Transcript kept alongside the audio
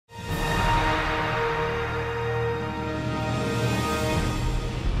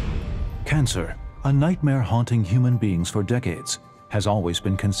Cancer, a nightmare haunting human beings for decades, has always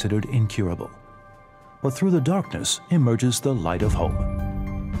been considered incurable. But through the darkness emerges the light of hope.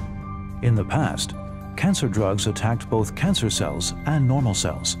 In the past, cancer drugs attacked both cancer cells and normal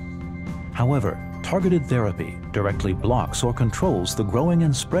cells. However, targeted therapy directly blocks or controls the growing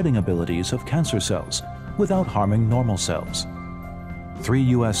and spreading abilities of cancer cells without harming normal cells. 3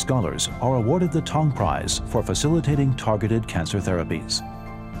 U.S. scholars are awarded the Tang Prize for facilitating targeted cancer therapies.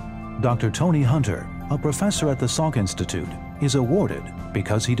 Dr. Tony Hunter, a professor at the Salk Institute, is awarded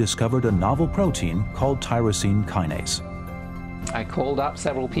because he discovered a novel protein called tyrosine kinase. I called up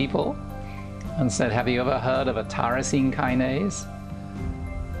several people and said, have you ever heard of a tyrosine kinase?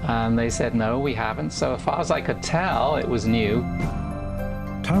 And they said, no, we haven't. So as far as I could tell, it was new.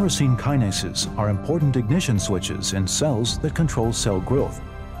 Tyrosine kinases are important ignition switches in cells that control cell growth.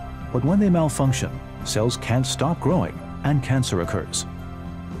 But when they malfunction, cells can't stop growing and cancer occurs.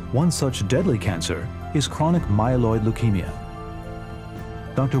 One such deadly cancer is chronic myeloid leukemia.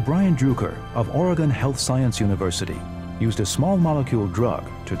 Dr. Brian Druker of Oregon Health Science University used a small molecule drug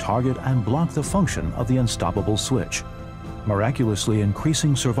to target and block the function of the unstoppable switch, miraculously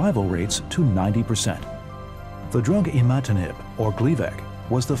increasing survival rates to 90%. The drug imatinib, or Gleevec,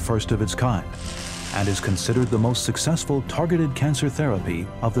 was the first of its kind and is considered the most successful targeted cancer therapy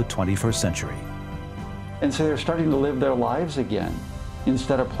of the 21st century. And so they're starting to live their lives again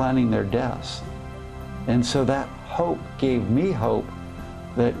instead of planning their deaths. And so that hope gave me hope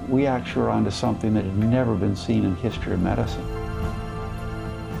that we actually are onto something that had never been seen in history of medicine.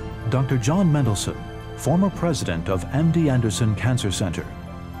 Dr. John Mendelsohn, former president of MD Anderson Cancer Center,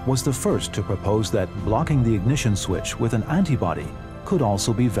 was the first to propose that blocking the ignition switch with an antibody could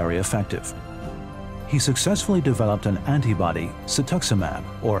also be very effective. He successfully developed an antibody, cetuximab,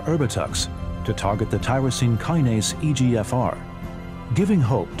 or Erbitux, to target the tyrosine kinase EGFR, giving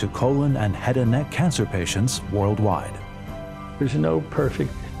hope to colon and head and neck cancer patients worldwide. There's no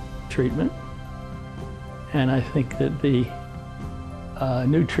perfect treatment, and I think that the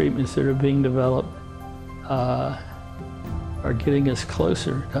new treatments that are being developed are getting us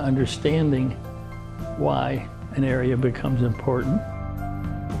closer to understanding why an area becomes important.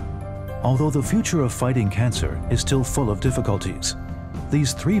 Although the future of fighting cancer is still full of difficulties,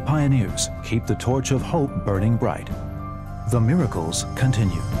 these 3 pioneers keep the torch of hope burning bright. The miracles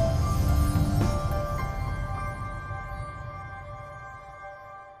continue.